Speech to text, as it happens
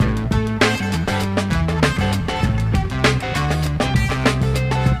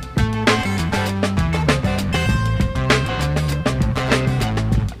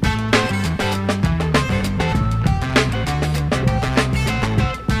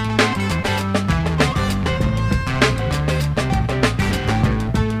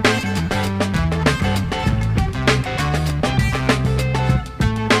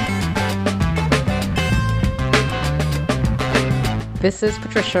This is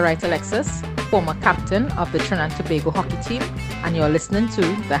Patricia Wright-Alexis, former captain of the Trinidad and Tobago Hockey Team, and you're listening to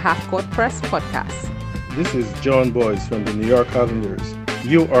the Half Court Press podcast. This is John Boyce from the New York Islanders.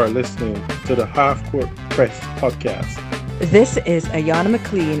 You are listening to the Half Court Press podcast. This is Ayana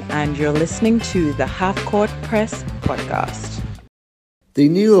McLean, and you're listening to the Half Court Press podcast. The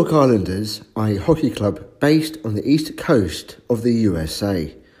New York Islanders are a hockey club based on the east coast of the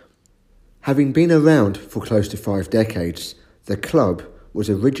USA. Having been around for close to 5 decades, the club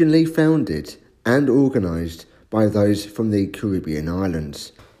was originally founded and organised by those from the Caribbean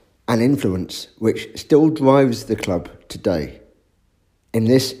islands, an influence which still drives the club today. In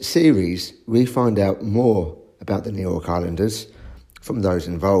this series, we find out more about the New York Islanders from those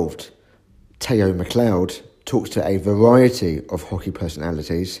involved. Tao MacLeod talks to a variety of hockey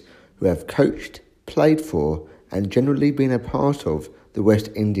personalities who have coached, played for, and generally been a part of the West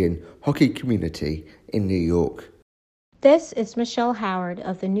Indian hockey community in New York. This is Michelle Julliard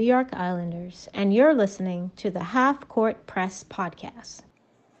of the New York Islanders, and you're listening to the Half Court Press podcast.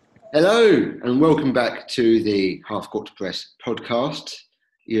 Hello, and welcome back to the Half Court Press podcast.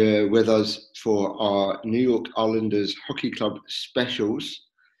 You're with us for our New York Islanders Hockey Club specials.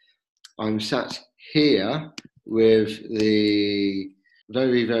 I'm sat here with the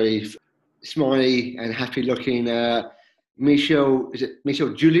very, very smiley and happy-looking Michelle. Is it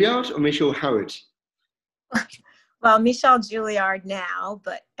Michelle Julliard or Michelle Howard? Well, Michelle Julliard now,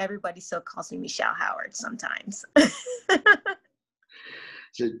 but everybody still calls me Michelle Howard sometimes.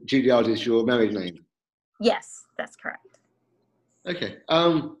 So Julliard is your married name? Yes, that's correct. Okay.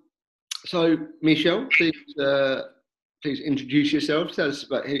 So Michelle, please introduce yourself. Tell us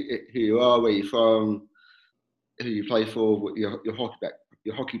about who you are, where you're from, who you play for, what your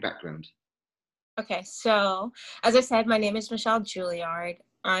hockey background. Okay, so as I said, my name is Michelle Julliard.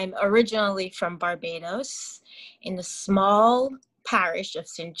 I'm originally from Barbados in the small parish of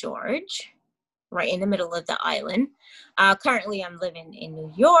St. George, right in the middle of the island. Currently, I'm living in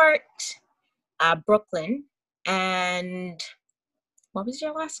New York, Brooklyn. And what was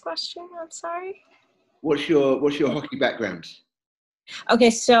your last question? I'm sorry. What's your hockey background?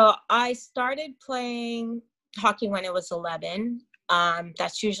 Okay, so I started playing hockey when I was 11.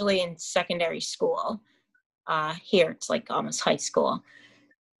 That's usually in secondary school. Here, it's like almost high school.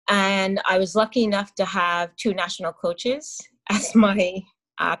 And I was lucky enough to have 2 national coaches as my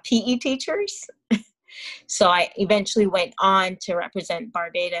PE teachers. So I eventually went on to represent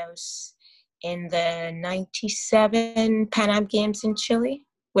Barbados in the 97 Pan Am Games in Chile,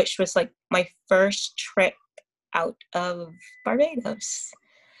 which was like my first trip out of Barbados.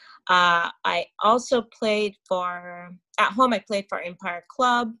 I also played at home I played for Empire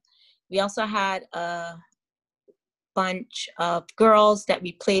Club. We also had a bunch of girls that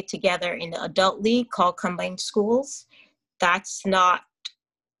we played together in the adult league called Combined Schools. That's not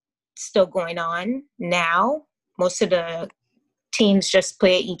still going on now. Most of the teams just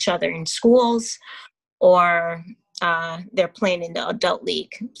play each other in schools, or they're playing in the adult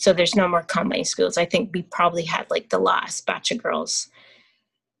league. So there's no more Combined Schools. I think we probably had like the last batch of girls.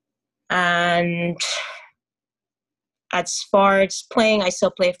 And as far as playing, I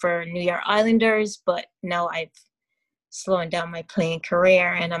still play for New York Islanders, but now I've slowing down my playing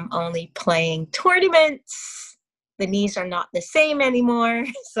career and I'm only playing tournaments. The knees are not the same anymore,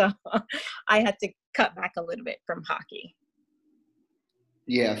 so I had to cut back a little bit from hockey.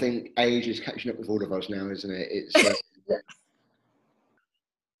 Yeah, I think age is catching up with all of us now, isn't it? It's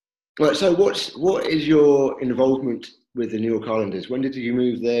Right. So what is your involvement with the New York Islanders? When did you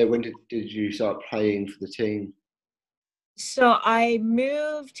move there? When did you start playing for the team? So I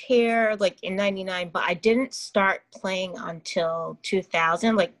moved here like in 99, but I didn't start playing until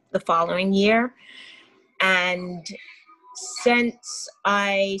 2000, like the following year. And since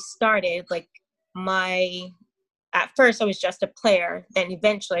I started, at first I was just a player. Then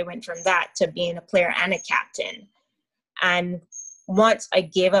eventually I went from that to being a player and a captain. And once I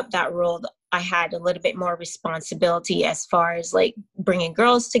gave up that role, I had a little bit more responsibility as far as like bringing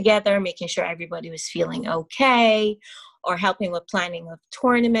girls together, making sure everybody was feeling okay, or helping with planning of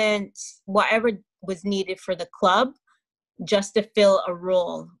tournaments, whatever was needed for the club, just to fill a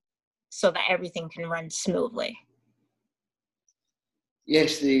role so that everything can run smoothly.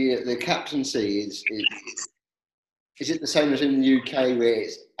 Yes, the captaincy is it the same as in the UK where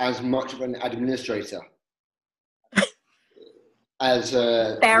it's as much of an administrator as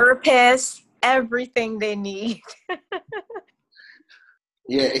a therapist, everything they need.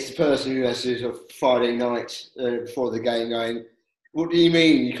 Yeah, it's the person who has to Friday night before the game going, what do you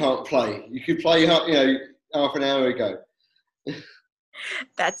mean you can't play? You could play, half an hour ago.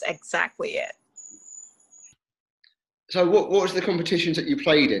 That's exactly it. So what was the competitions that you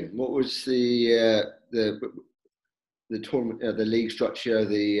played in? What was the tournament, the league structure,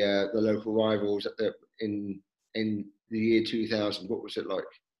 the local rivals in the year 2000? What was it like?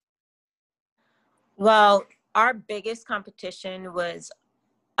 Well, our biggest competition was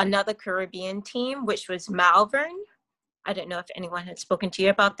another Caribbean team, which was Malvern. I don't know if anyone had spoken to you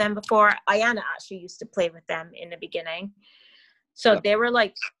about them before. Ayana actually used to play with them in the beginning. So they were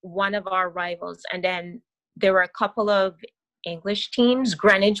like one of our rivals. And then there were a couple of English teams.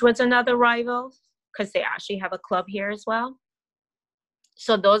 Greenwich was another rival because they actually have a club here as well.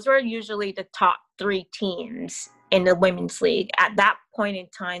 So those were usually the top 3 teams in the women's league. At that point in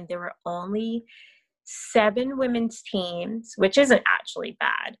time, there were only 7 women's teams, which isn't actually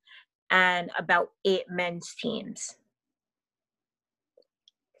bad, and about 8 men's teams.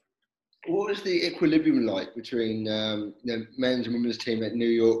 What was the equilibrium like between men's and women's team at New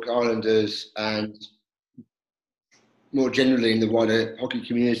York Islanders and more generally in the wider hockey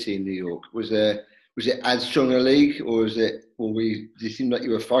community in New York? Was it as strong a league, or did it seem like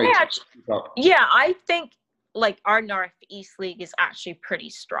you were fighting? Yeah, I think like our Northeast League is actually pretty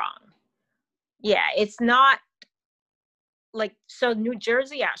strong. Yeah, it's not like, so New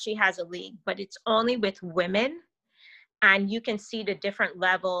Jersey actually has a league, but it's only with women. And you can see the different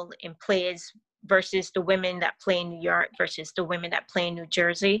level in plays versus the women that play in New York versus the women that play in New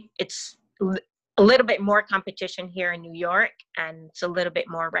Jersey. It's a little bit more competition here in New York, and it's a little bit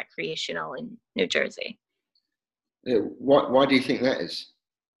more recreational in New Jersey. Why do you think that is?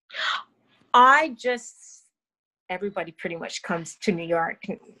 Everybody pretty much comes to New York.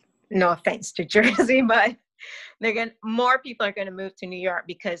 No offense to Jersey, but more people are going to move to New York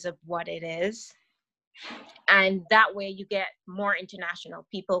because of what it is. And that way you get more international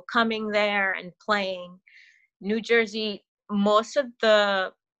people coming there and playing. New Jersey, most of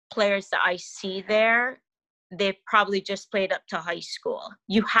the players that I see there, they've probably just played up to high school.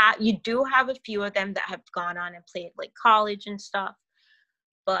 You do have a few of them that have gone on and played like college and stuff,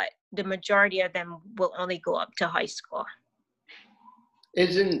 but the majority of them will only go up to high school.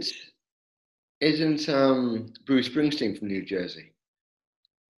 Isn't Bruce Springsteen from New Jersey?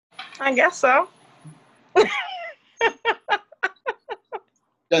 I guess so.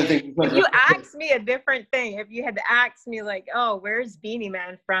 Don't think if you asked me a different thing, if you had asked me like, oh, where's Beanie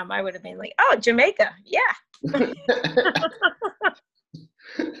Man from, I would have been like, oh, Jamaica. Yeah.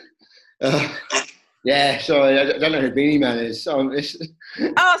 Yeah, sorry, I don't know who Beanie Man is. Oh,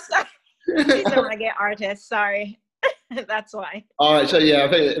 sorry. These are reggae artists, sorry. That's why. All right, so yeah, I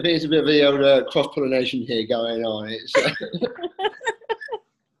think it's a bit of the old cross-pollination here going on. It's,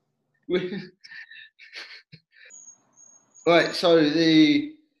 right, so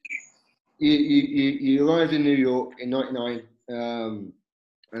you arrived in New York in '99, and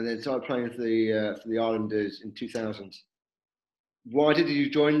then started playing for the Islanders in 2000. Why did you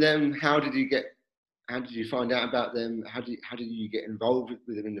join them? How did you find out about them? How did you get involved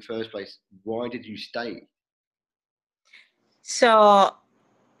with them in the first place? Why did you stay? So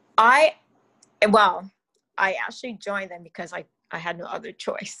I actually joined them because I had no other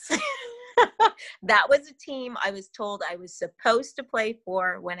choice. That was a team I was told I was supposed to play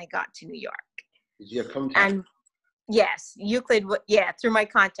for when I got to New York. Did you have contact? And yes, Euclid, through my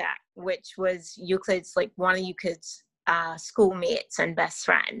contact, which was Euclid's, like one of Euclid's schoolmates and best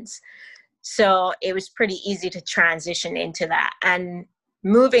friends. So it was pretty easy to transition into that. And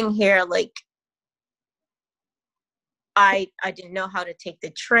moving here, like, I didn't know how to take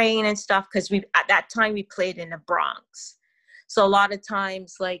the train and stuff, because at that time we played in the Bronx. So a lot of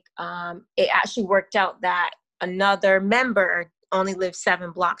times, like, it actually worked out that another member only lived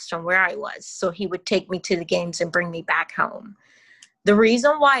 7 blocks from where I was. So he would take me to the games and bring me back home. The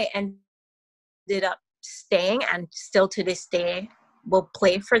reason why I ended up staying, and still to this day will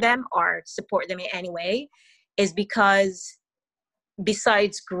play for them or support them in any way, is because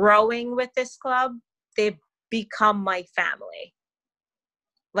besides growing with this club, they've become my family.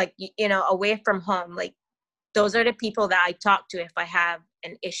 Like, you know, away from home, like, those are the people that I talk to if I have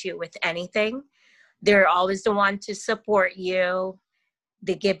an issue with anything. They're always the one to support you.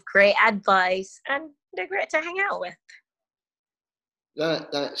 They give great advice, and they're great to hang out with.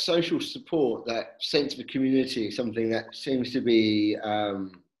 That social support, that sense of a community, is something that seems to be a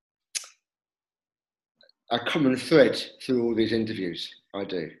common thread through all these interviews I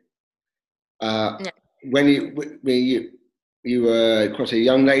do. When you were quite a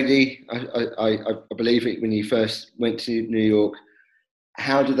young lady, I believe it, when you first went to New York.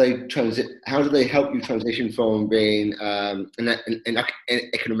 How do they help you transition from being an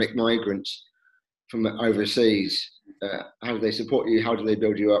economic migrant from overseas? How do they support you? How do they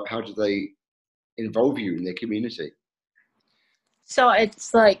build you up? How do they involve you in their community? So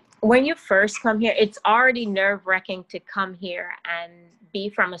it's like when you first come here, it's already nerve-wracking to come here and be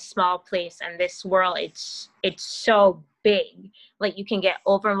from a small place. And this world, it's so big. Like you can get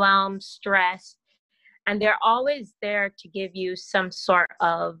overwhelmed, stressed, and they're always there to give you some sort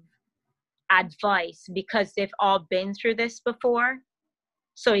of advice because they've all been through this before.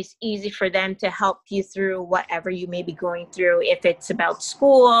 So it's easy for them to help you through whatever you may be going through. If it's about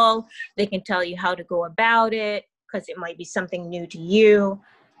school, they can tell you how to go about it because it might be something new to you.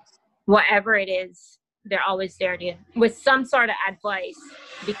 Whatever it is, they're always there to with some sort of advice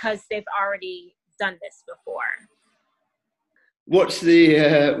because they've already done this before. What's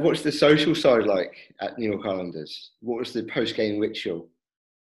the social side like at New York Islanders? What was the post-game ritual?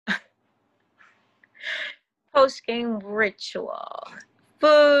 Post-game ritual.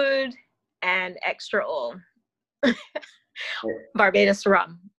 Food and extra old. Barbados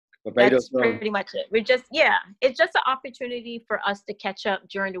rum. Barbados That's pretty much it. It's just an opportunity for us to catch up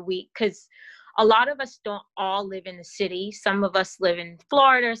during the week because a lot of us don't all live in the city. Some of us live in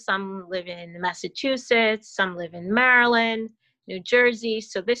Florida, some live in Massachusetts, some live in Maryland, New Jersey.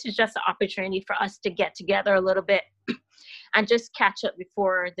 So this is just an opportunity for us to get together a little bit and just catch up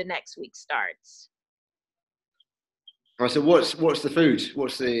before the next week starts. All right, so what's the food?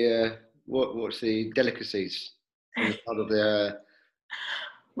 What's the delicacies out of the?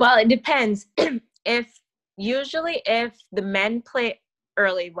 Well, it depends. If the men play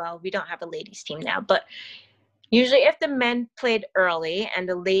early, well, we don't have a ladies team now, but usually if the men played early and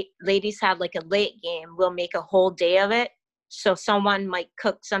the ladies have like a late game, we'll make a whole day of it. So someone might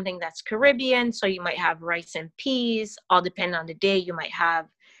cook something that's Caribbean. So you might have rice and peas, all depending on the day. You might have,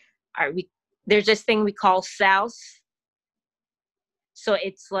 there's this thing we call souse. So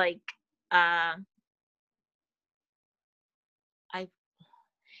it's like,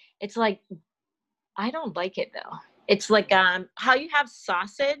 it's like, I don't like it though. It's like how you have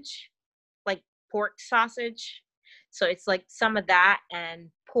sausage, like pork sausage. So it's like some of that and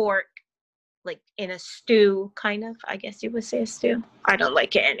pork, like in a stew, kind of, I guess you would say a stew. I don't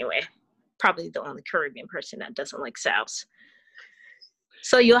like it anyway. Probably the only Caribbean person that doesn't like souse.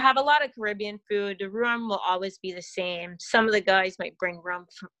 So you'll have a lot of Caribbean food. The rum will always be the same. Some of the guys might bring rum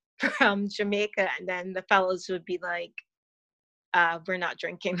from Jamaica, and then the fellows would be like, we're not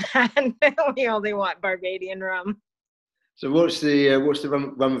drinking that. We only want Barbadian rum. So what's the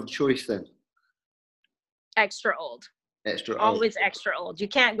rum of choice then? Extra old. Extra old. Always extra old. You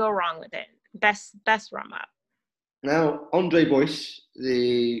can't go wrong with it. Best rum up. Now, Andre Boyce,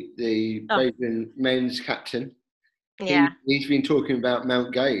 the Belgian men's captain, he's been talking about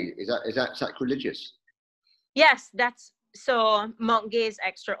Mount Gay. Is that sacrilegious? Yes, so Mount Gay is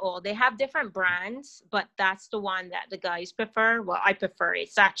extra old. They have different brands, but that's the one that the guys prefer. Well, I prefer it.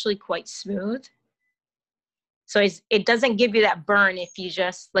 It's actually quite smooth. So it doesn't give you that burn if you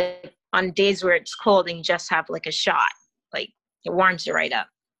just, like, on days where it's cold and you just have, like, a shot. Like, it warms you right up.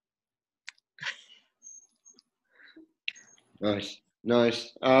 Nice.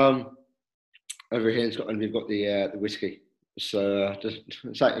 Over here in Scotland, we've got the whiskey. So just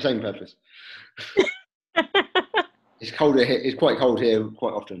same purpose. It's colder here. It's quite cold here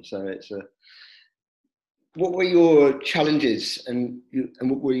quite often. So it's what were your challenges and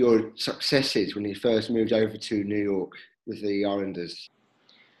what were your successes when you first moved over to New York with the Islanders?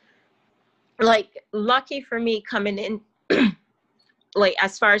 Like, lucky for me coming in, like,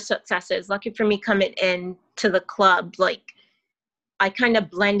 as far as successes, lucky for me coming in to the club, like, I kind of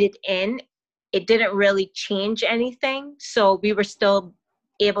blended in. It didn't really change anything. So we were still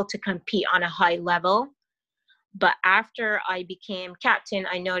able to compete on a high level. But after I became captain,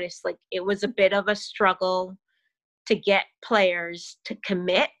 I noticed, like, it was a bit of a struggle to get players to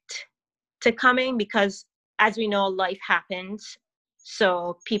commit to coming because, as we know, life happens.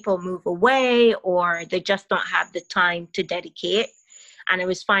 So people move away or they just don't have the time to dedicate. And I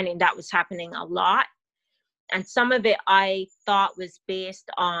was finding that was happening a lot. And some of it I thought was based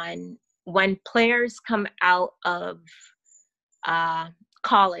on when players come out of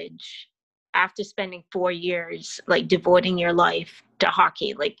college after spending 4 years, like, devoting your life to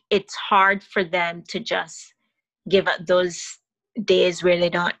hockey, like, it's hard for them to just give up those days where they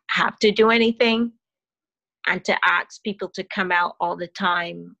don't have to do anything. And to ask people to come out all the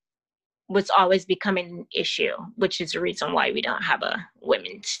time was always becoming an issue, which is the reason why we don't have a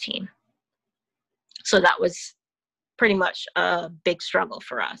women's team. So that was pretty much a big struggle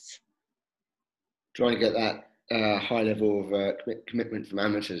for us. Trying to get that high level of commitment from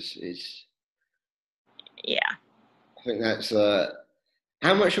amateurs is... Yeah. I think that's...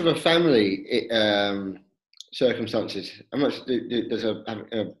 how much of a family circumstances, how much does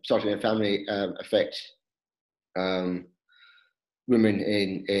starting a family affect women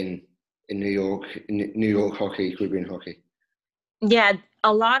in New York, in New York hockey, Caribbean hockey? Yeah,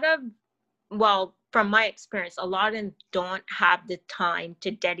 a lot of, well, from my experience, a lot of them don't have the time to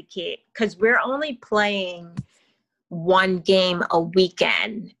dedicate, because we're only playing one game a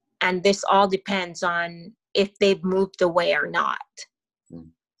weekend, and this all depends on if they've moved away or not.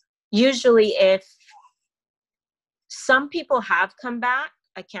 Usually, if some people have come back,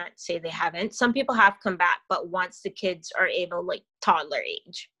 I can't say they haven't. Some people have come back, but once the kids are able, like toddler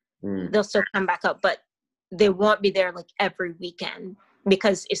age, they'll still come back up, but they won't be there like every weekend,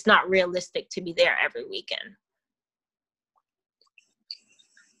 because it's not realistic to be there every weekend.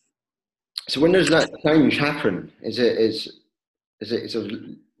 So when does that change happen? Is it sort of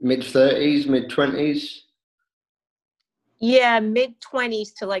mid-30s, mid-20s? Yeah,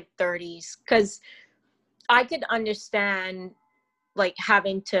 mid-20s to like 30s, because I could understand like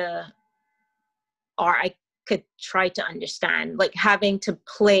having to, or I could try to understand like having to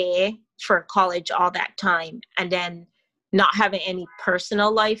play for college all that time and then not having any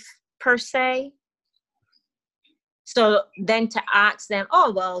personal life per se. So then to ask them,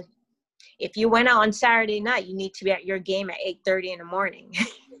 oh, well, if you went out on Saturday night, you need to be at your game at 8:30 in the morning.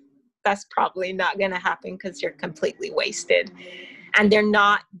 That's probably not going to happen, because you're completely wasted. And they're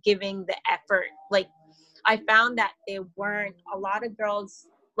not giving the effort. Like, I found that there weren't a lot of girls,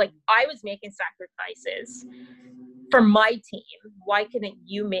 like I was making sacrifices for my team. Why couldn't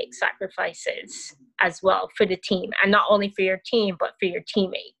you make sacrifices as well for the team? And not only for your team, but for your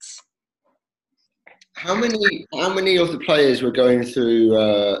teammates. How many of the players were going through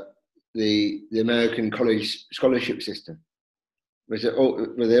the American college scholarship system? Were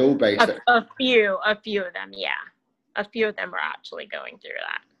they all based? A few of them, yeah. A few of them were actually going through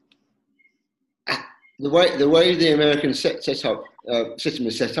that. The way the American system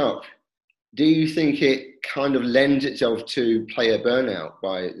is set up, do you think it kind of lends itself to player burnout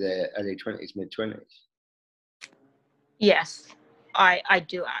by their early 20s, mid 20s? Yes, I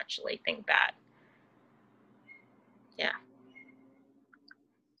do actually think that. Yeah.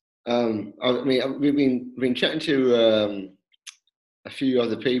 I mean, we've been chatting to a few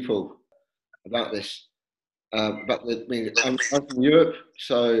other people about this. I'm from Europe,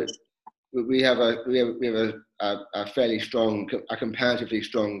 so we have a fairly strong, a comparatively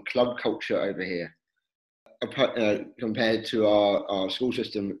strong club culture over here, compared to our school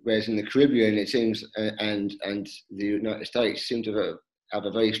system. Whereas in the Caribbean, it seems, and the United States seem to have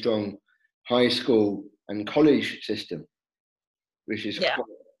a very strong high school and college system, which is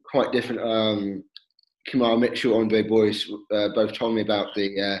quite different. Kamar Mitchell, Andre Boyce, both told me about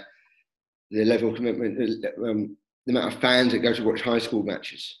the level of commitment, the amount of fans that go to watch high school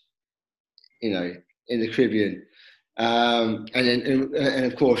matches, in the Caribbean, and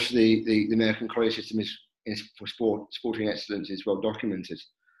of course the American college system is for sporting excellence is well documented.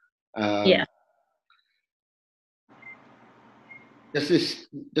 Does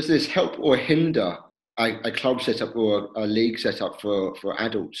this help or hinder a club setup or a league setup for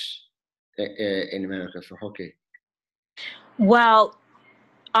adults in America for hockey? Well,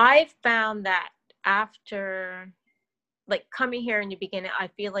 I found that after like coming here in the beginning, I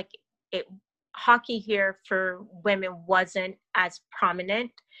feel like hockey here for women wasn't as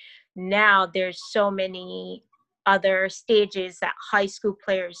prominent. Now there's so many other stages that high school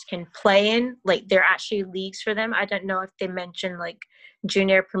players can play in. Like there are actually leagues for them. I don't know if they mentioned like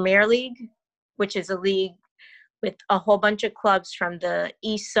Junior Premier League, which is a league with a whole bunch of clubs from the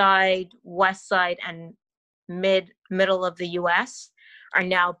east side, west side, and middle of the US are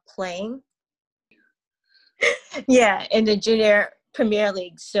now playing. Yeah, in the Junior Premier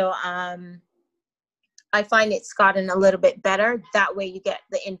League. So I find it's gotten a little bit better. That way you get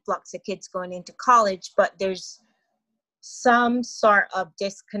the influx of kids going into college, but there's some sort of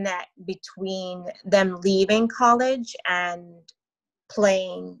disconnect between them leaving college and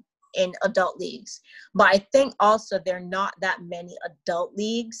playing in adult leagues. But I think also there are not that many adult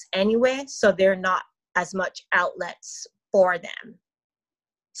leagues anyway, so there are not as much outlets for them.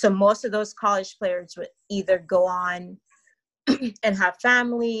 So most of those college players would either go on and have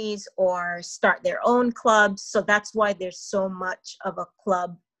families or start their own clubs. So that's why there's so much of a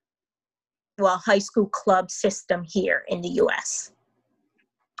high school club system here in the US.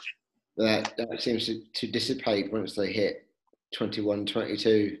 That seems to dissipate once they hit 21,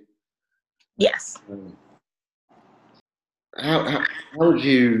 22. Yes. How would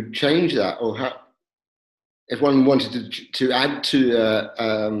you change that, or if one wanted to add to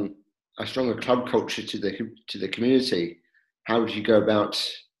a stronger club culture to the community? How would you go about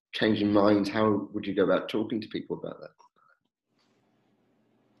changing minds? How would you go about talking to people about that?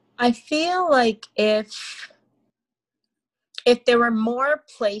 I feel like if if there were more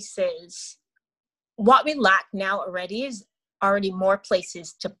places, what we lack now already is already more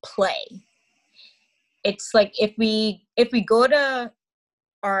places to play. It's like if we go to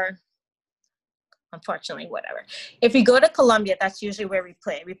our, unfortunately, whatever. If we go to Colombia, that's usually where we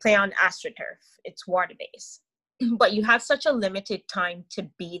play. We play on AstroTurf. It's water-based. But you have such a limited time to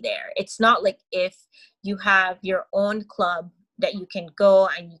be there. It's not like if you have your own club that you can go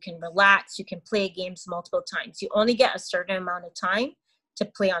and you can relax, you can play games multiple times. You only get a certain amount of time to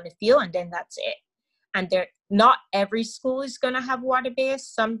play on the field, and then that's it. And not every school is going to have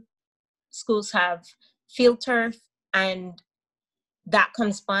water-based. Some schools have field turf, and that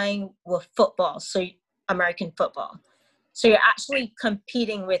comes by with football, so American football. So you're actually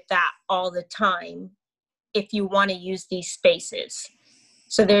competing with that all the time if you want to use these spaces.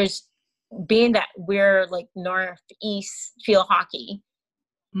 So being that we're like Northeast field hockey,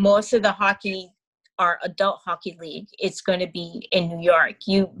 most of the hockey, our adult hockey league, it's going to be in New York.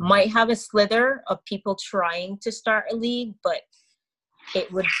 You might have a slither of people trying to start a league, but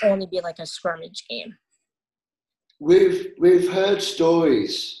it would only be like a scrimmage game. We've heard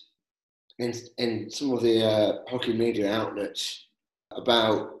stories in some of the hockey media outlets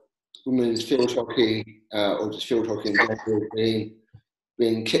about women's field hockey or just field hockey in general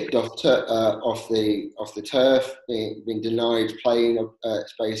being kicked off the turf, being denied playing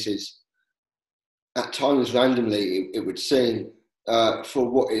spaces at times randomly. It would seem for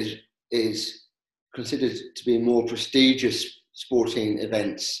what is considered to be more prestigious sporting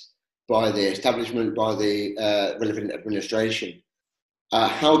events by the establishment, by the relevant administration.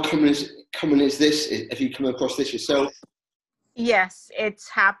 How common is this? Have you come across this yourself? Yes, it's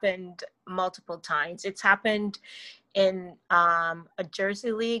happened multiple times. It's happened in a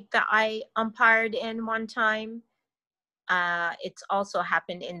Jersey league that I umpired in one time. It's also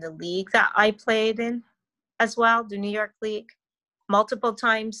happened in the league that I played in as well, the New York League, multiple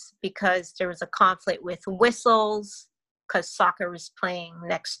times because there was a conflict with whistles because soccer was playing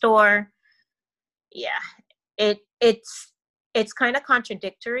next door. Yeah, it's kind of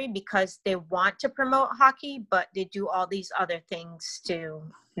contradictory because they want to promote hockey, but they do all these other things to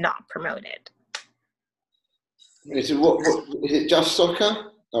not promote it. Is it just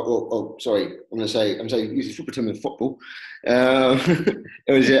soccer? Sorry, I'm saying use the football term in football.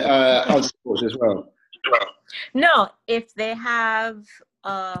 Or is it other sports as well? No, if they have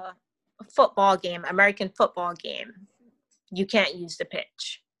a football game, American football game, you can't use the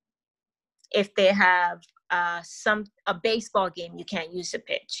pitch. If they have a baseball game, you can't use the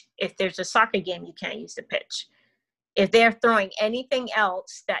pitch. If there's a soccer game, you can't use the pitch. If they're throwing anything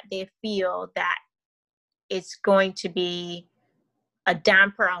else that they feel that it's going to be a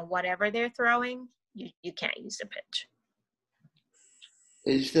damper on whatever they're throwing, you can't use the pitch.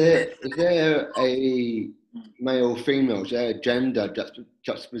 Is there a male female? Is there a gender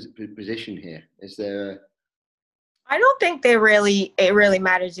juxtaposition here? Is there? I don't think it really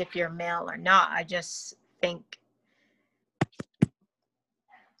matters if you're male or not. I just think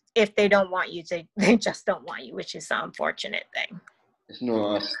if they don't want you, they just don't want you, which is the unfortunate thing. It's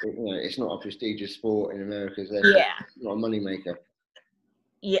not a prestigious sport in America. Yeah. It's not a moneymaker.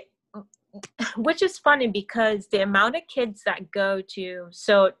 Yeah. Which is funny because the amount of kids that go to,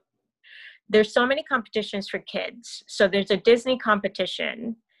 so there's so many competitions for kids. So there's a Disney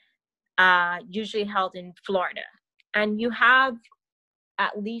competition, usually held in Florida. And you have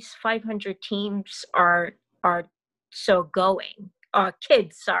at least 500 teams going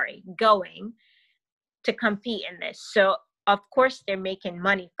to compete in this. So of course they're making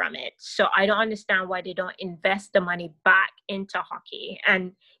money from it. So I don't understand why they don't invest the money back into hockey.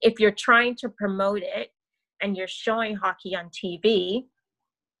 And if you're trying to promote it and you're showing hockey on TV,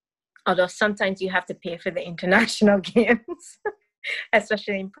 although sometimes you have to pay for the international games,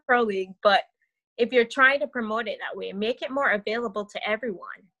 especially in Pro League, but if you're trying to promote it that way, make it more available to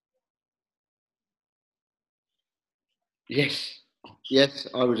everyone. Yes,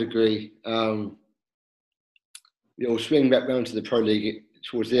 I would agree. We'll swing back round to the Pro League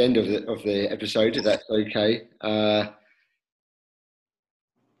towards the end of the episode, if that's okay. I'd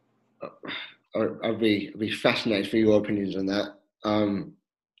be fascinated for your opinions on that.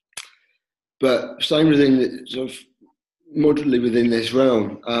 But staying within sort of moderately within this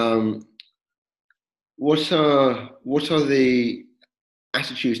realm, what are the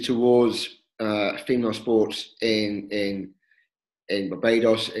attitudes towards female sports in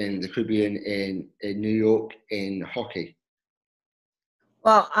Barbados, in the Caribbean, in New York, in hockey?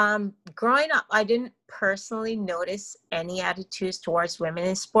 Well, growing up, I didn't personally notice any attitudes towards women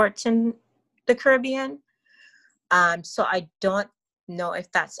in sports in the Caribbean. So I don't know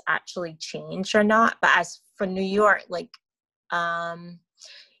if that's actually changed or not. But as for New York, like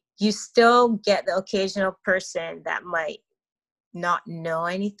You still get the occasional person that might not know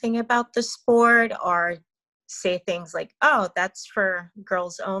anything about the sport or say things like, oh, that's for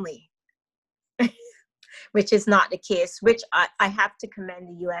girls only, which is not the case, which I have to commend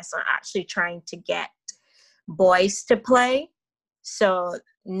the US on actually trying to get boys to play. So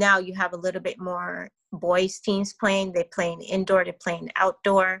now you have a little bit more boys teams playing. They play indoor, they're playing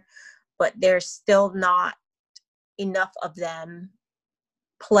outdoor, but there's still not enough of them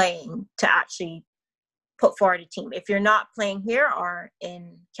playing to actually put forward a team. If you're not playing here or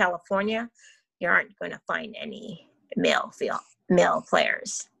in California, you aren't going to find any male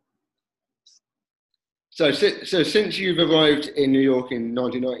players. So since you've arrived in New York in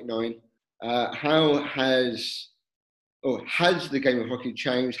 1999, how has the game of hockey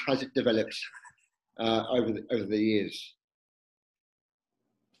changed? Has it developed over the years?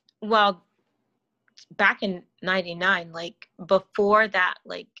 Well, back in 99, like before that,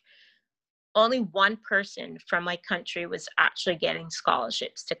 like only one person from my country was actually getting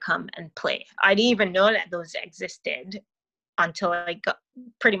scholarships to come and play. I didn't even know that those existed until I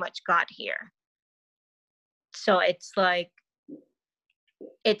pretty much got here. So it's like,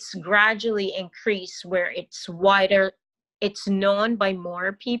 it's gradually increased where it's wider, it's known by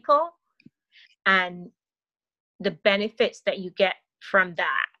more people, and the benefits that you get from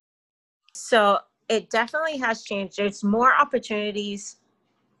that. So it definitely has changed. There's more opportunities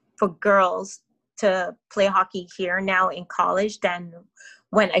for girls to play hockey here now in college than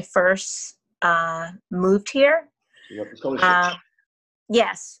when I first moved here.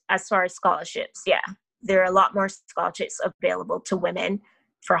 Yes, as far as scholarships, yeah. There are a lot more scholarships available to women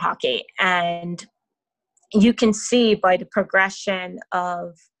for hockey. And you can see by the progression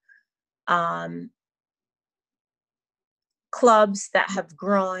of clubs that have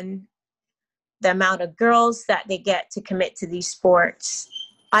grown, the amount of girls that they get to commit to these sports.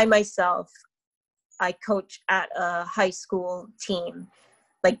 I coach at a high school team.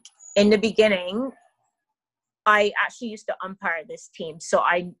 Like in the beginning, I actually used to umpire this team. So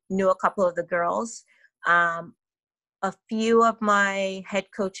I knew a couple of the girls. A few of my head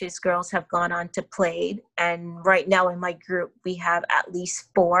coach's girls have gone on to play. And right now in my group, we have at least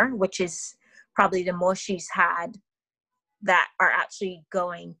 4, which is probably the most she's had that are actually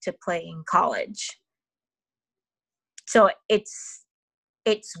going to play in college. So it's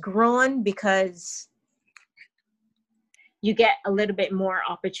grown because you get a little bit more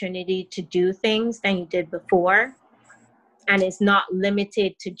opportunity to do things than you did before. And it's not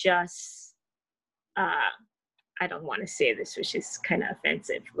limited to just, I don't want to say this, which is kind of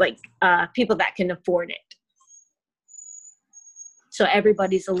offensive, like people that can afford it. So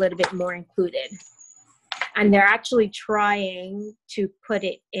everybody's a little bit more included. And they're actually trying to put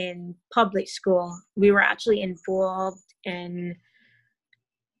it in public school. We were actually involved in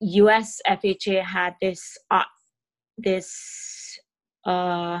US FHA had this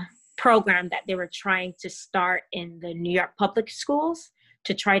program that they were trying to start in the New York public schools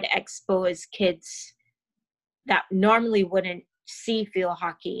to try to expose kids that normally wouldn't see field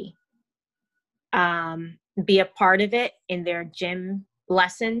hockey be a part of it in their gym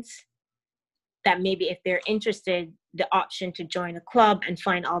lessons, that maybe if they're interested, the option to join a club and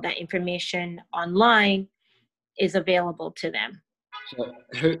find all that information online is available to them. So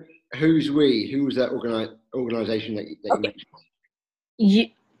who's we? Who was that organization that you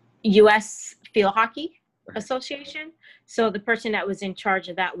mentioned? U.S. Field Hockey Association. So the person that was in charge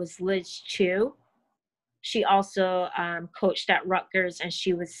of that was Liz Chu. She also coached at Rutgers, and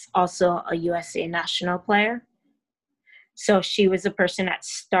she was also a USA national player. So she was the person that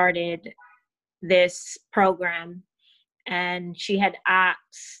started this program, and she had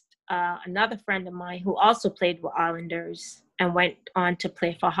asked another friend of mine who also played with Islanders and went on to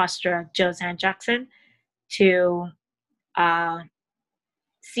play for Hofstra, Josanne Jackson, to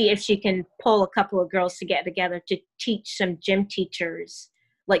see if she can pull a couple of girls to get together to teach some gym teachers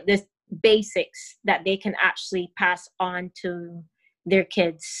like this basics that they can actually pass on to their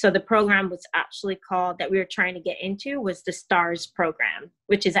kids. So the program was actually called, that we were trying to get into, was the STARS program,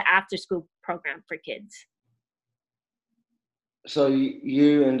 which is an after-school program for kids. So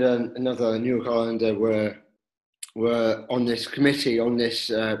you and another New York Islander were on this committee, on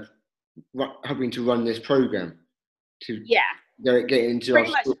this helping to run this program to get into pretty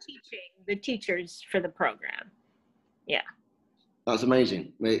much teaching the teachers for the program. Yeah, that's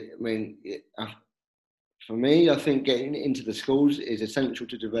amazing. I mean, for me, I think getting into the schools is essential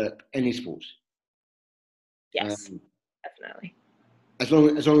to develop any sports. Yes, definitely. As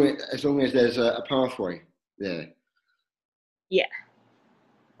long as there's a pathway there. Yeah.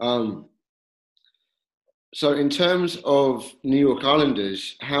 So in terms of New York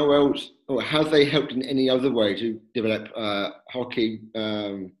Islanders, how else, or have they helped in any other way to develop hockey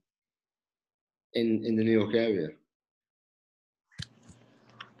in the New York area?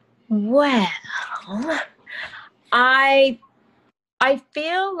 Well, I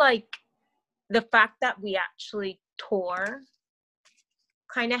feel like the fact that we actually tour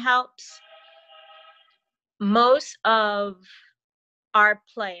kind of helps. Most of our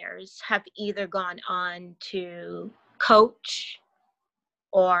players have either gone on to coach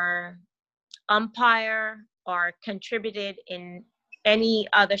or umpire or contributed in any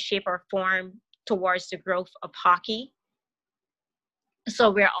other shape or form towards the growth of hockey.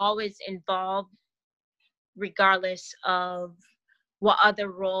 So we're always involved regardless of what other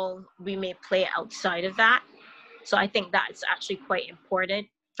role we may play outside of that. So I think that's actually quite important.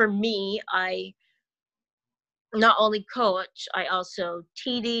 For me, I not only coach, I also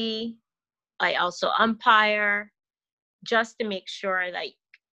TD, I also umpire, just to make sure that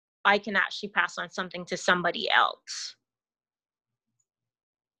I can actually pass on something to somebody else.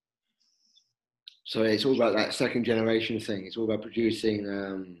 So it's all about that second generation thing. It's all about producing,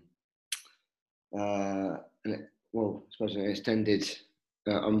 I suppose an extended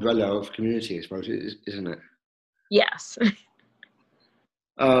umbrella of community, I suppose, isn't it? Yes.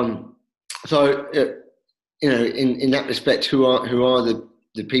 So, in that respect, who are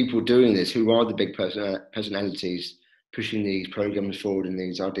the people doing this? Who are the big personalities pushing these programs forward and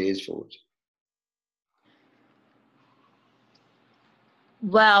these ideas forward?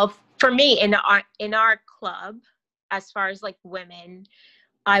 Well, for me, in our club, as far as like women,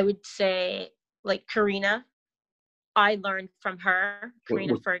 I would say like Karina. I learned from her,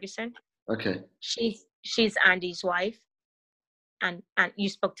 Karina Ferguson. Okay. She's Andy's wife, and you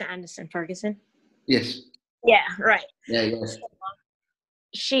spoke to Anderson Ferguson. Yes. Yeah. Right. Yeah. Yes.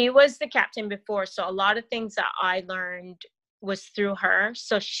 She was the captain before, so a lot of things that I learned was through her.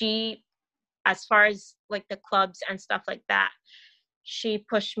 So she, as far as like the clubs and stuff like that, she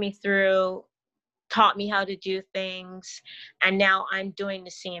pushed me through, taught me how to do things. And now I'm doing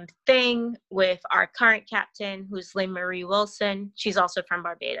the same thing with our current captain, who's Lynn Marie Wilson. She's also from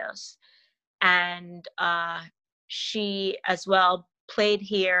Barbados. And she as well played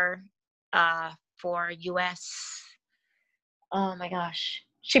here for US. Oh my gosh.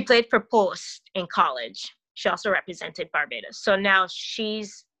 She played for Post in college. She also represented Barbados. So now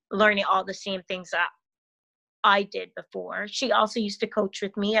she's learning all the same things that I did before. She also used to coach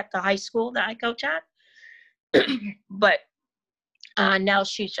with me at the high school that I coach at. But now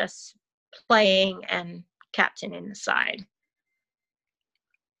she's just playing and captaining the side.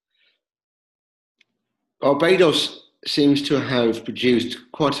 Barbados seems to have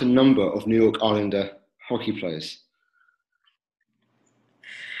produced quite a number of New York Islander hockey players.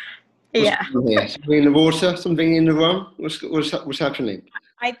 Yeah. Something in the water, something in the rum. What's happening?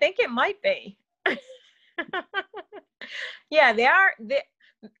 I think it might be. Yeah, they are.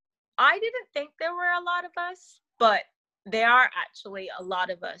 I didn't think there were a lot of us, but there are actually a lot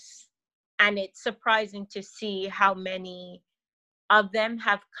of us. And it's surprising to see how many of them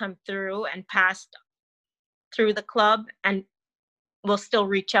have come through and passed through the club and will still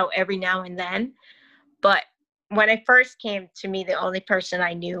reach out every now and then. But when I first came, to me, the only person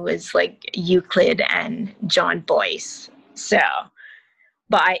I knew was like Euclid and John Boyce. So,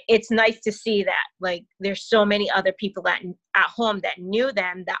 but it's nice to see that like there's so many other people that at home that knew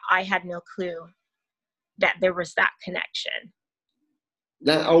them that I had no clue that there was that connection.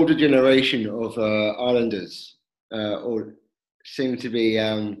 That older generation of Islanders seem to be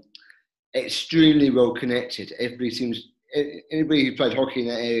extremely well connected. Anybody who played hockey in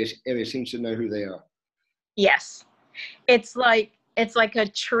that area seems to know who they are. Yes, it's like a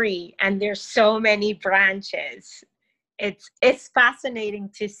tree, and there's so many branches. It's fascinating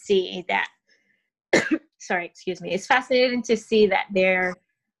to see that. Sorry, excuse me. It's fascinating to see that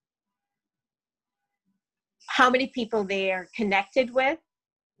how many people they are connected with,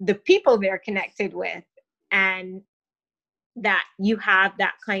 the people they're connected with, and that you have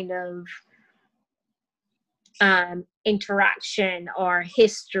that kind of interaction or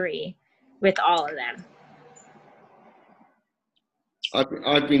history with all of them.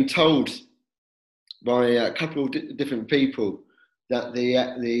 I've been told by a couple of different people that the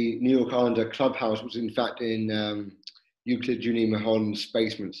New York Islander clubhouse was in fact in Euclid Junior Mahone's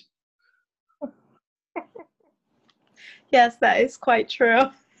basement. Yes, that is quite true.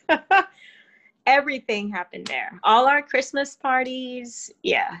 Everything happened there. All our Christmas parties,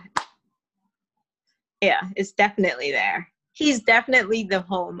 yeah, it's definitely there. He's definitely the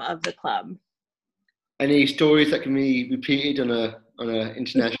home of the club. Any stories that can be repeated on a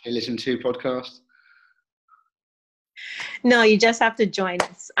internationally listened to podcast? No, you just have to join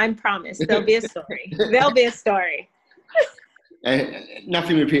us. I promise. There'll be a story. There'll be a story.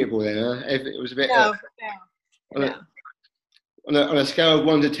 Nothing repeatable then, huh? If it was a bit. No. On a scale of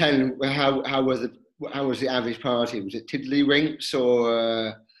 1 to 10, how was the average party? Was it tiddlywinks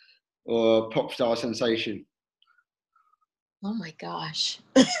or pop star sensation? Oh my gosh.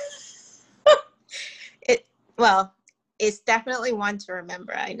 It's definitely one to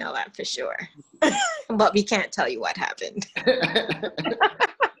remember. I know that for sure. But we can't tell you what happened.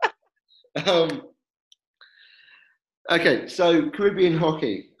 Okay, so Caribbean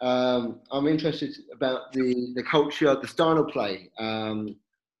hockey. I'm interested about the culture, the style of play.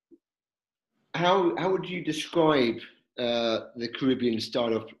 How would you describe the Caribbean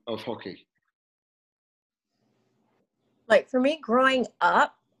style of hockey? Like for me growing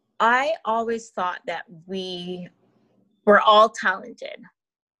up, I always thought that we were all talented.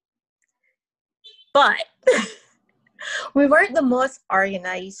 But we weren't the most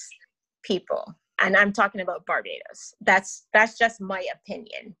organized people. And I'm talking about Barbados. That's just my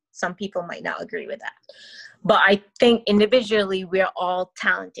opinion. Some people might not agree with that. But I think individually we're all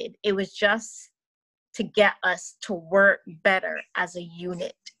talented. It was just to get us to work better as a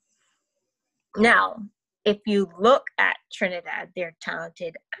unit. Now, if you look at Trinidad, they're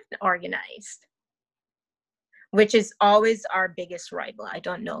talented and organized, which is always our biggest rival. I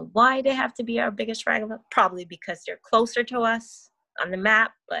don't know why they have to be our biggest rival. Probably because they're closer to us on the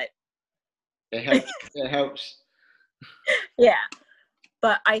map, but it helps. It helps. Yeah.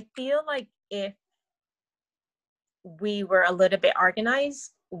 But I feel like if we were a little bit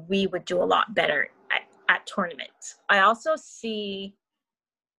organized, we would do a lot better at tournaments. I also see,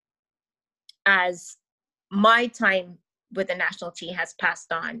 as my time with the national team has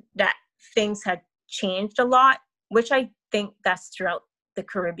passed on, that things had changed a lot, which I think that's throughout the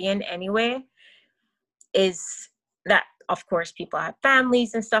Caribbean anyway, is that, of course, people have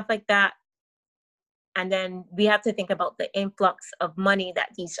families and stuff like that. And then we have to think about the influx of money that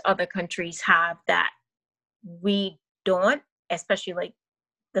these other countries have that we don't, especially like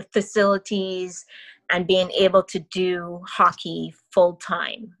the facilities and being able to do hockey full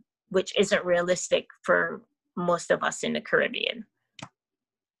time, which isn't realistic for most of us in the Caribbean.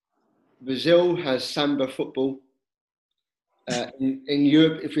 Brazil has samba football. In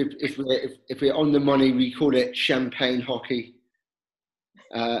Europe, if we're on the money, we call it champagne hockey.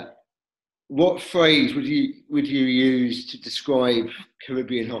 What phrase would you use to describe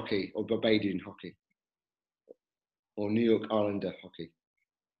Caribbean hockey or Barbadian hockey or New York Islander hockey?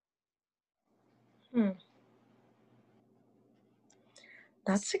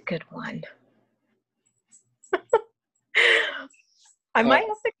 That's a good one. I might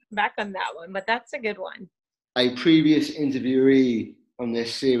have to come back on that one, but that's a good one. A previous interviewee on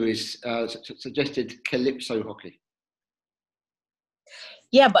this series suggested Calypso hockey.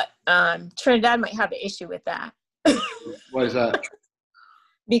 Yeah, but Trinidad might have an issue with that. Why is that?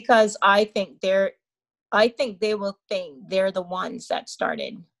 Because I think they will think they're the ones that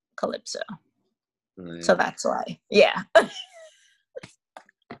started Calypso. Oh, yeah. So that's why. Yeah.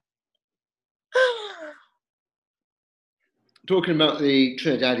 Talking about the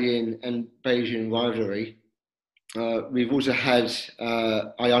Trinidadian and Bayesian rivalry, we've also had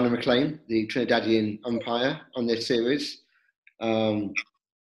Ayanna MacLeod, the Trinidadian umpire, on this series,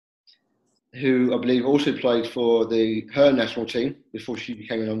 who I believe also played for her national team before she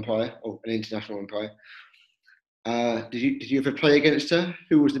became an umpire, or an international umpire. Did you ever play against her?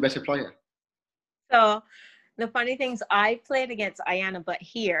 Who was the better player? So the funny thing is, I played against Ayanna, but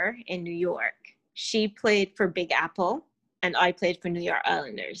here in New York. She played for Big Apple, and I played for New York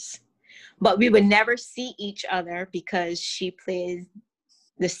Islanders. But we would never see each other because she played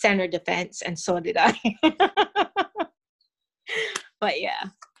the center defense, and so did I. But yeah.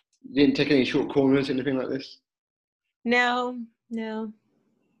 You didn't take any short corners, anything like this? No.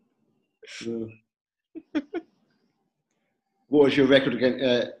 What was your record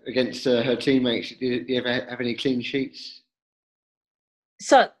against her teammates? Did you ever have any clean sheets?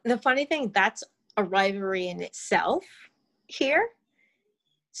 So the funny thing, that's a rivalry in itself here.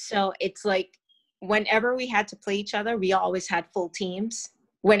 So it's like whenever we had to play each other, we always had full teams.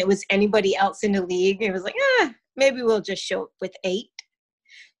 When it was anybody else in the league, it was like, maybe we'll just show up with 8.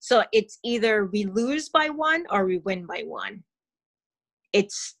 So it's either we lose by 1 or we win by 1.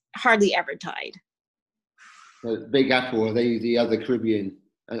 It's hardly ever tied. Big Apple, are they the other Caribbean,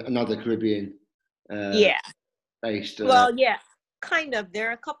 another Caribbean? Based. Well, yeah, kind of. There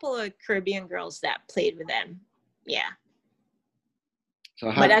are a couple of Caribbean girls that played with them. Yeah.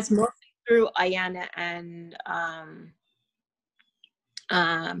 So but that's mostly through Ayanna and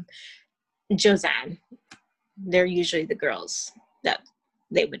Josanne. they're usually the girls that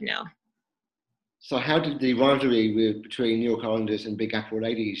they would know. So how did the rivalry between New York Islanders and Big Apple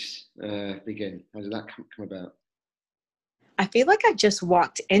ladies begin? How did that come about? I feel like I just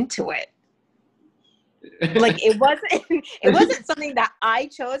walked into it. Like it wasn't something that I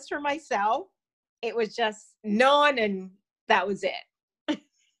chose for myself. It was just known, and that was it.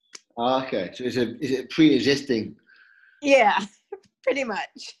 Okay, so is it pre-existing? Yeah, pretty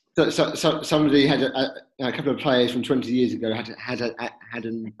much. So somebody had a couple of players from 20 years ago had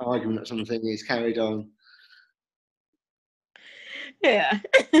an argument or something. It's carried on. Yeah,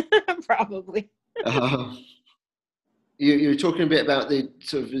 probably. You were talking a bit about the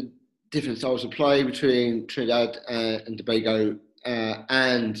sort of different styles of play between Trinidad and Tobago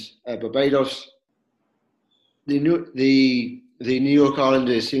and Barbados. The New York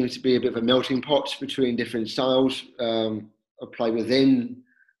Islanders seems to be a bit of a melting pot between different styles of play within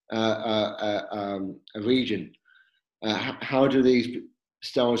a region. How do these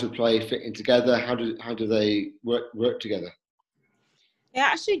styles of play fit in together? How do they work together? They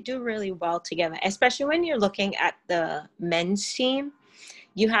actually do really well together, especially when you're looking at the men's team.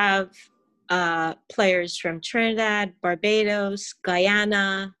 You have players from Trinidad, Barbados,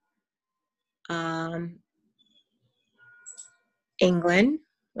 Guyana, England,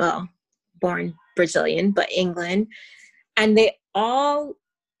 well, born Brazilian, but England. And they all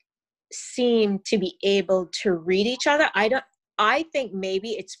seem to be able to read each other. I think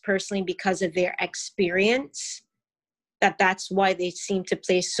maybe it's personally because of their experience that's why they seem to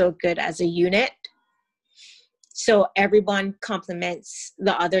play so good as a unit. So everyone complements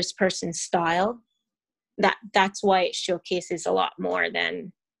the other person's style. That's why it showcases a lot more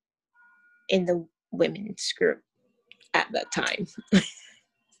than in the women's group at that time.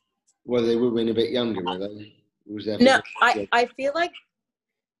 Well, they were a bit younger, were they? No, I feel like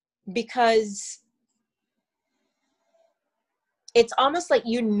because it's almost like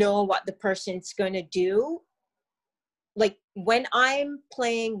you know what the person's going to do. Like when I'm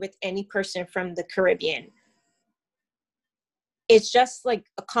playing with any person from the Caribbean, it's just like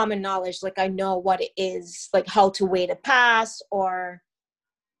a common knowledge. Like I know what it is, like how to wait a pass or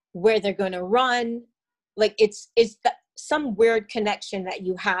where they're going to run. Like it's some weird connection that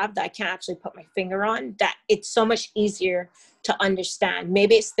you have that I can't actually put my finger on, that it's so much easier to understand.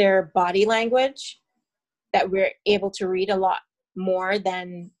 Maybe it's their body language that we're able to read a lot more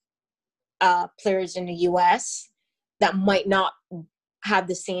than players in the US that might not have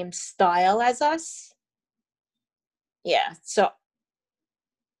the same style as us. Yeah, so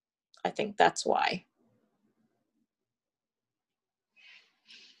I think that's why.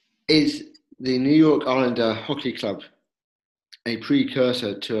 Is the New York Islander Hockey Club a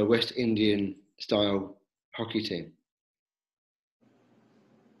precursor to a West Indian style hockey team?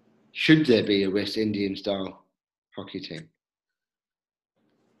 Should there be a West Indian style hockey team?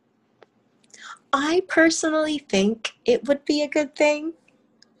 I personally think it would be a good thing.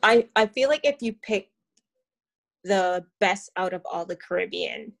 I feel like if you pick the best out of all the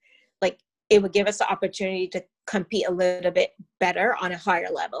Caribbean, like it would give us the opportunity to compete a little bit better on a higher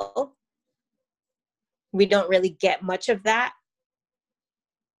level. We don't really get much of that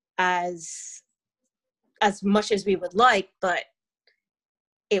as much as we would like, but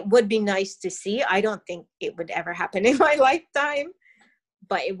it would be nice to see. I don't think it would ever happen in my lifetime,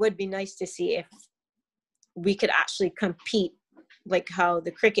 but it would be nice to see if we could actually compete like how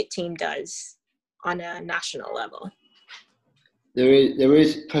the cricket team does on a national level. There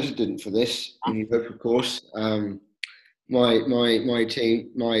is precedent for this in Europe, of course. My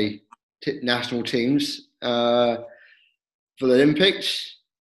national teams for the Olympics,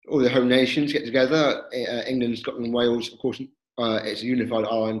 all the home nations get together. England, Scotland, Wales, of course. It's a unified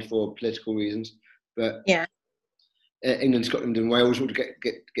island for political reasons, but yeah. England, Scotland, and Wales all get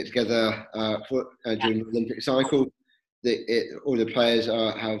together during the Olympic cycle. All the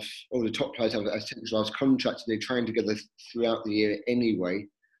top players have a centralised contract. They train together throughout the year anyway,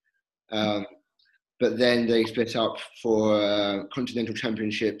 but then they split up for continental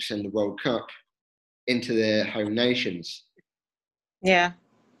championships and the World Cup into their home nations. Yeah.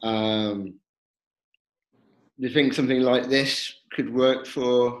 Do you think something like this could work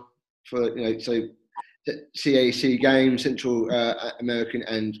for so CAC games, Central American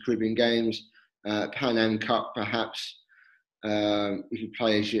and Caribbean games, Pan Am Cup perhaps? You could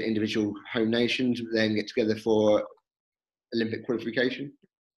play as your individual home nations, then get together for Olympic qualification.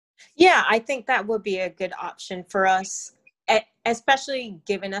 Yeah, I think that would be a good option for us, especially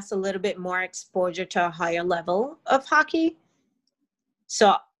giving us a little bit more exposure to a higher level of hockey.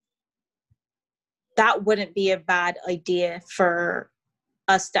 So that wouldn't be a bad idea for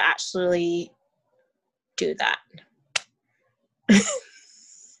us to actually do that.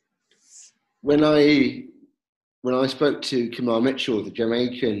 When I spoke to Kamal Mitchell, the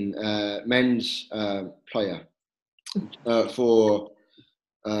Jamaican men's player for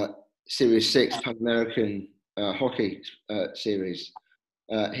Series 6 Pan American hockey series,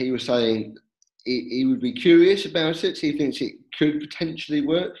 he was saying he would be curious about it. He thinks it could potentially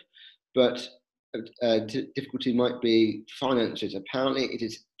work, but difficulty might be finances. Apparently, it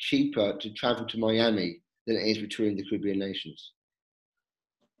is cheaper to travel to Miami than it is between the Caribbean nations.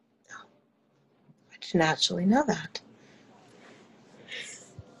 I didn't actually know that.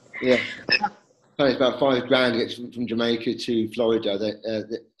 Yeah. It's about $5,000 to get from Jamaica to Florida,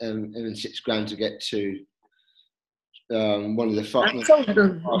 and $6,000 to get to one of the. That's a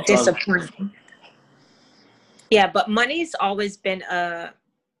little disappointing. Yeah, but money's always been a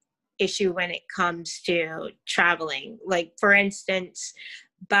issue when it comes to traveling. Like, for instance,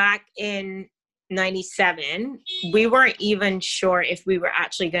 back in '97, we weren't even sure if we were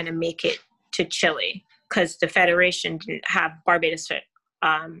actually going to make it to Chile because the federation didn't have, Barbados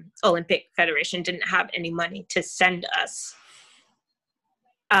Olympic Federation didn't have any money to send us.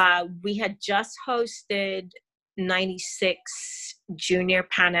 We had just hosted '96 Junior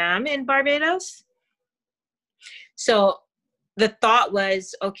Pan Am in Barbados. So the thought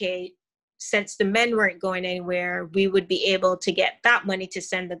was, okay, since the men weren't going anywhere, we would be able to get that money to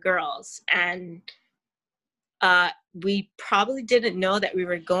send the girls. And we probably didn't know that we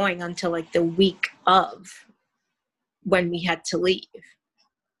were going until like the week of when we had to leave.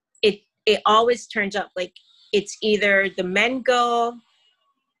 It always turns out like it's either the men go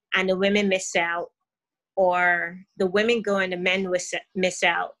and the women miss out, or the women go and the men miss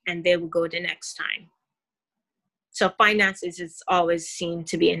out and they will go the next time. So finances is always seen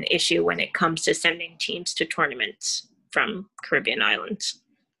to be an issue when it comes to sending teams to tournaments from Caribbean islands.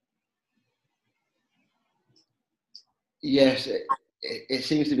 Yes, it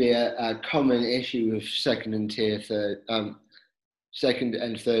seems to be a common issue with second and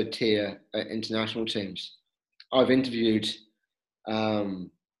third tier international teams. I've interviewed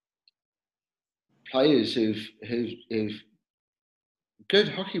players who've good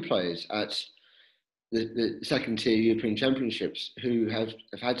hockey players at the second tier European Championships who have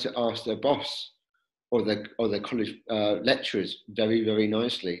had to ask their boss or their college lecturers very, very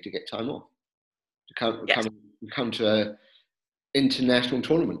nicely to get time off to come to international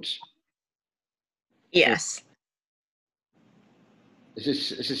tournaments. Yes. Is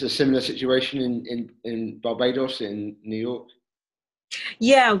this a similar situation in Barbados, in New York?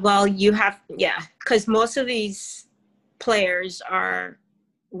 Yeah, well, because most of these players are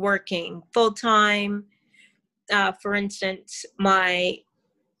working full-time. For instance, my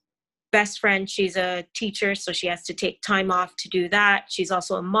best friend, she's a teacher, so she has to take time off to do that. She's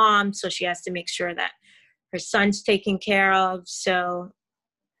also a mom, so she has to make sure that her son's taken care of. So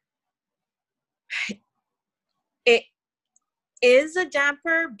it is a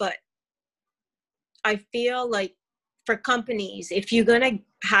damper, but I feel like for companies, if you're going to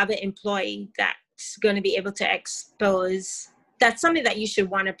have an employee that's going to be able to expose, that's something that you should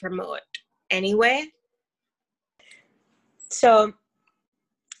want to promote anyway. So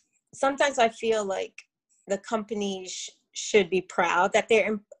sometimes I feel like the companies should be proud that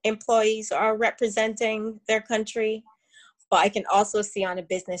their employees are representing their country. But I can also see on a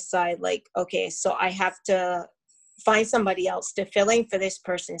business side, like, okay, so I have to find somebody else to fill in for this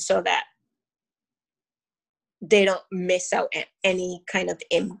person so that they don't miss out on any kind of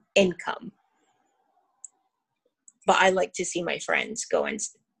income. But I like to see my friends go and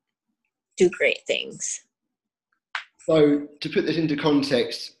do great things. So to put this into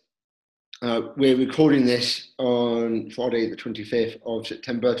context, we're recording this on Friday, the 25th of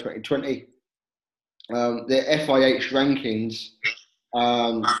September, 2020. The FIH rankings,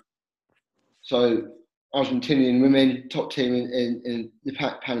 so Argentinian women, top team in the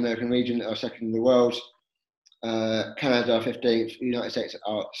Pan American region, are second in the world. Canada are 15th, United States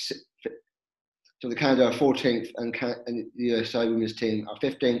are 6th. So the Canada are 14th and the USA women's team are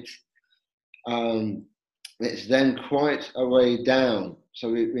 15th. It's then quite a way down.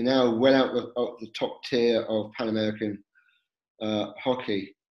 So we're now well out of the top tier of Pan American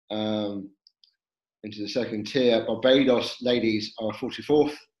hockey into the second tier. Barbados ladies are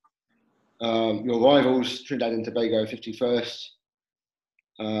 44th. Your rivals, Trinidad and Tobago, 51st.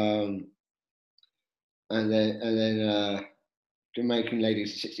 And then Jamaican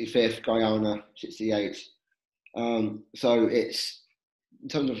ladies 65th, Guyana 68th. So it's, in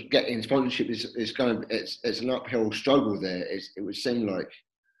terms of getting sponsorship, it's an uphill struggle there. It would seem like,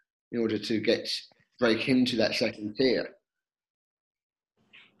 in order to break into that second tier.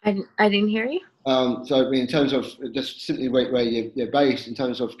 I didn't hear you. So I mean, in terms of just simply where you're based, in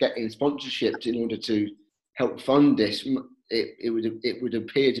terms of getting sponsorships in order to help fund this, it would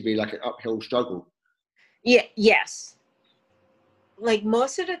appear to be like an uphill struggle. Yeah. Yes. Like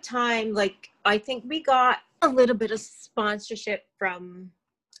most of the time, like I think we got a little bit of sponsorship from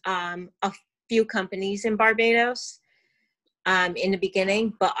a few companies in Barbados in the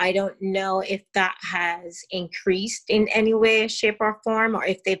beginning, but I don't know if that has increased in any way, shape, or form, or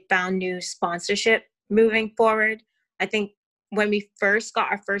if they found new sponsorship moving forward. I think when we first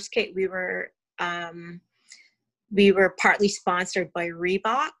got our first kit, we were partly sponsored by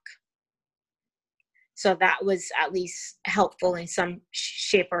Reebok. So that was at least helpful in some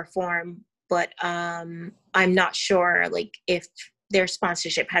shape or form, but I'm not sure like if their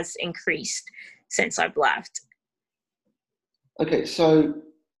sponsorship has increased since I've left. Okay, so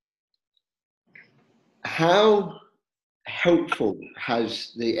how helpful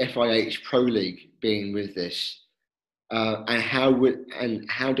has the FIH Pro League been with this, and how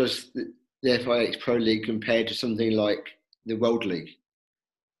does the FIH Pro League compare to something like the World League?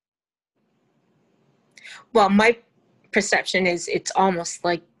 Well, my perception is it's almost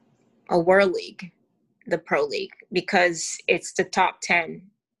like a World League, the Pro League, because it's the top 10.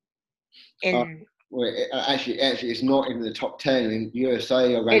 Well, actually, it's not even the top 10 in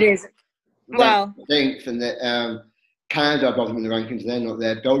USA. Are ranked, it is. Well, 9th, and Canada above them in the rankings. They're not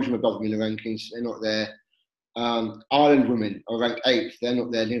there. Belgium above them in the rankings. They're not there. Ireland women are ranked 8th. They're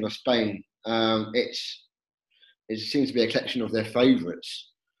not there. Neither Spain. It seems to be a collection of their favourites.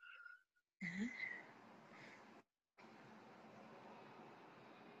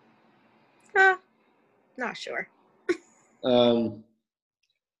 Not sure.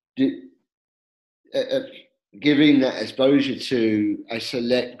 Giving that exposure to a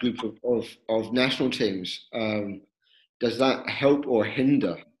select group of national teams, does that help or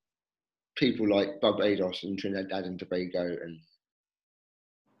hinder people like Barbados and Trinidad and Tobago?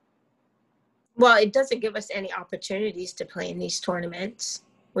 Well, it doesn't give us any opportunities to play in these tournaments,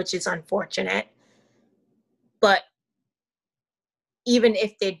 which is unfortunate. But even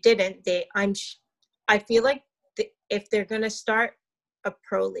if they didn't, I feel like if they're going to start a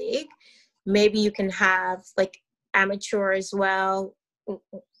pro league, maybe you can have like amateur as well,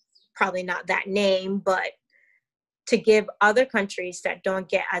 probably not that name, but to give other countries that don't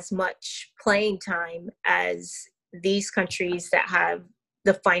get as much playing time as these countries that have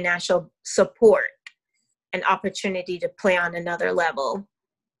the financial support an opportunity to play on another level.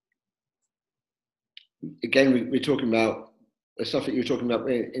 Again, we're talking about the stuff that you're talking about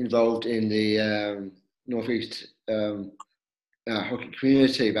involved in the Northeast hockey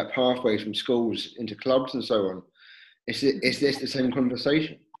community, about pathways from schools into clubs and so on. Is this the same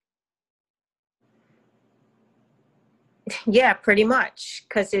conversation? Yeah, pretty much,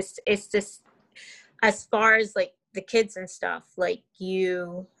 because it's just as far as like the kids and stuff, like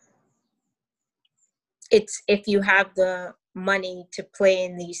it's if you have the money to play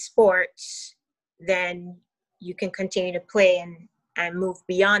in these sports, then you can continue to play and move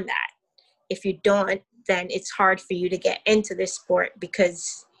beyond that. If you don't, then it's hard for you to get into this sport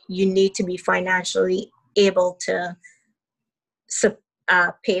because you need to be financially able to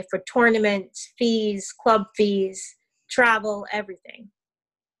pay for tournaments, fees, club fees, travel, everything.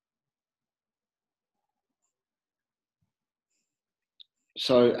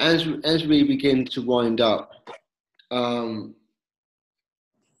 So as we begin to wind up,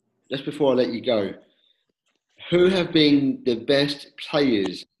 just before I let you go, who have been the best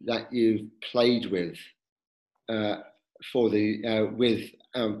players that you've played with who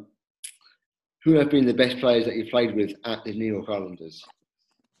have been the best players that you've played with at the New York Islanders?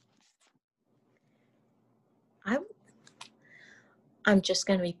 I'm just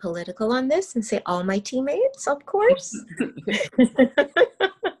going to be political on this and say all my teammates, of course.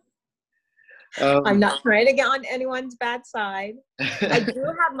 I'm not trying to get on anyone's bad side. I do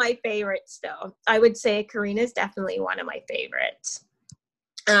have my favorites, though. I would say Karina is definitely one of my favorites.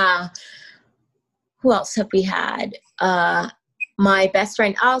 Who else have we had? My best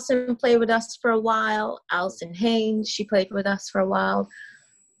friend Allison played with us for a while. Allison Haynes, she played with us for a while.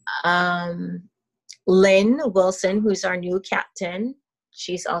 Lynn Wilson, who's our new captain,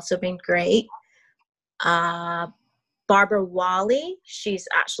 she's also been great. Barbara Wally, she's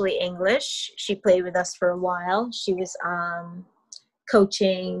actually English. She played with us for a while. She was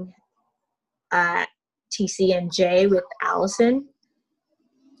coaching at TCNJ with Allison.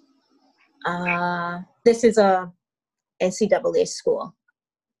 This is a NCAA school.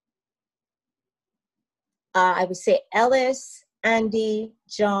 I would say Ellis, Andy,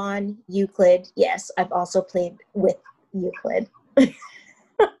 John, Euclid. Yes, I've also played with Euclid.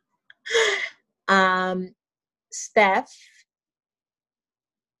 Steph,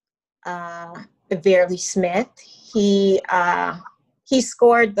 Verley Smith, he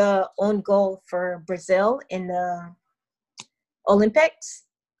scored the own goal for Brazil in the Olympics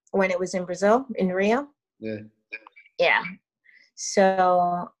when it was in Brazil, in Rio. Yeah.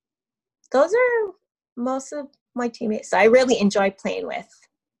 So those are most of my teammates I really enjoy playing with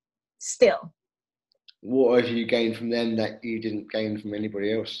still. What have you gained from them that you didn't gain from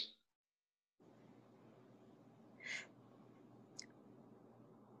anybody else?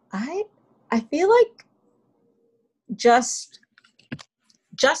 I feel like just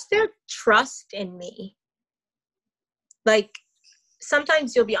their trust in me. Like,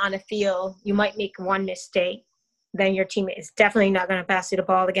 sometimes you'll be on a field, you might make one mistake, then your teammate is definitely not going to pass you the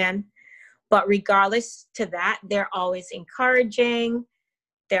ball again. But regardless to that, they're always encouraging.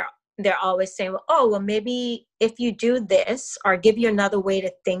 They're always saying, well, maybe if you do this or give you another way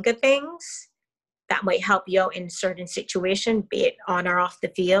to think of things, that might help you out in a certain situation, be it on or off the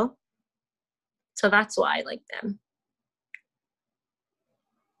field. So that's why I like them.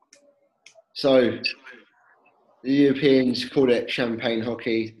 So the Europeans call it champagne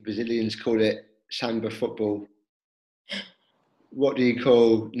hockey, the Brazilians call it samba football. What do you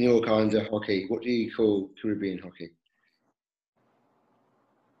call New York Islander hockey? What do you call Caribbean hockey?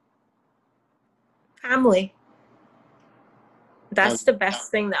 Family. That's the best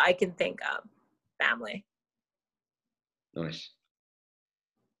thing that I can think of. Family. Nice.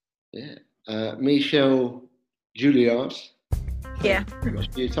 Yeah. Michelle Julliard. Yeah. Thank you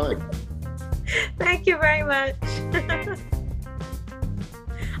for your time. Thank you very much.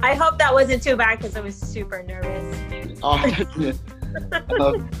 I hope that wasn't too bad because I was super nervous.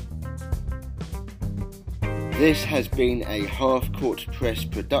 This has been a Half Court Press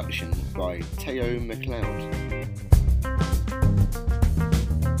production by Tao MacLeod.